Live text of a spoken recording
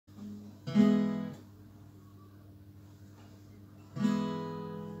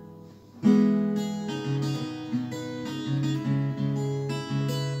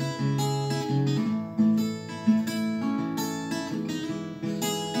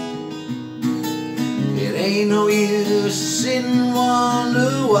It ain't no use sitting and wonder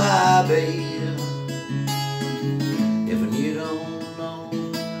why, babe, if you don't know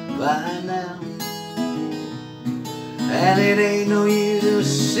by now. And it ain't no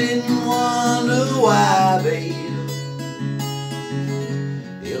use sitting and wonder why, babe,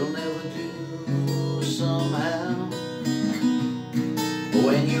 it'll never do somehow.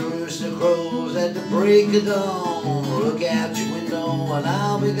 When your rooster crows at the break of dawn, look out your window and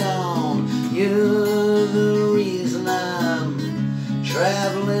I'll be gone. You're the reason I'm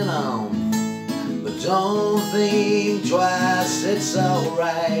traveling on, but don't think twice, it's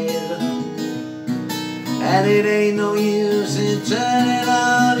alright. And it ain't no use in turning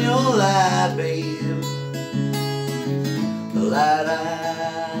on your light, babe, the light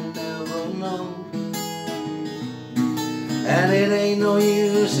I never know. And it ain't no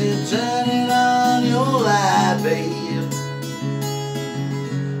use in turning on your light, babe,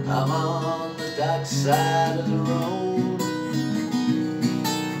 I'm on the dark side of the road.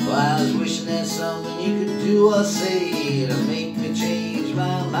 Well, I was wishing there's something you could do or say to make me change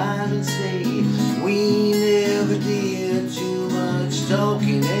my mind and stay. We never did too much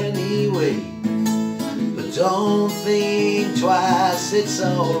talking anyway, but don't think twice, it's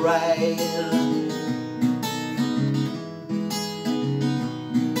alright.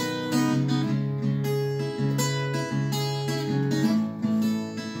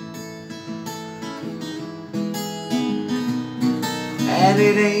 And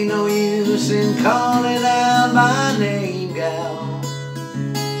it ain't no use in calling out my name, gal,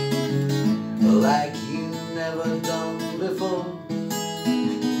 like you never done before.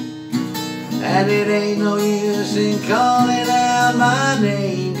 And it ain't no use in calling out my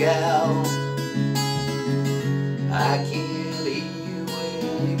name, gal, I can't hear you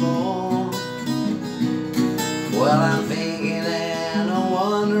anymore. Well, I'm thinking and I'm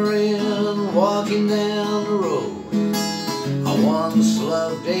wondering, walking down the road. I once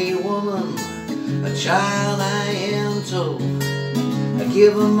loved a woman, a child I am told. I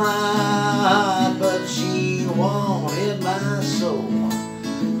give her my heart, but she wanted my soul.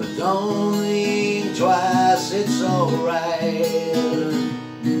 But don't think twice, it's alright.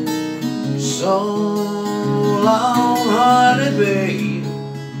 So long, hearted babe,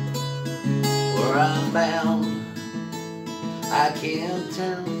 where I'm bound, I can't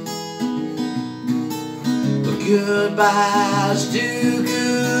tell. But goodbye's too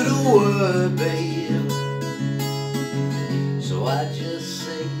good a word, babe, so I just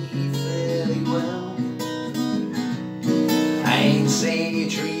say fairly well. I ain't saying you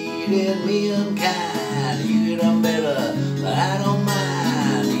treated me unkind, you done better, but I don't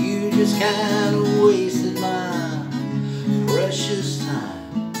mind. You just kinda wasted my precious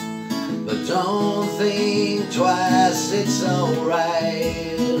time, but don't think twice, it's alright.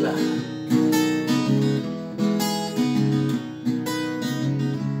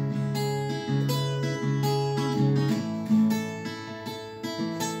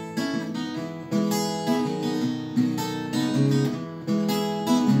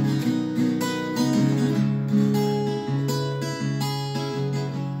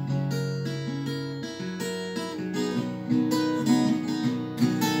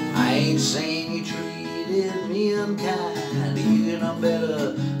 I ain't saying you treated me unkind, you know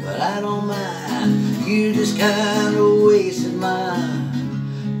better, but I don't mind. You just kinda wasted my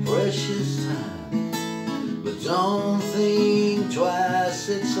precious time, but don't think twice,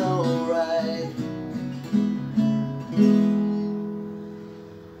 it's alright.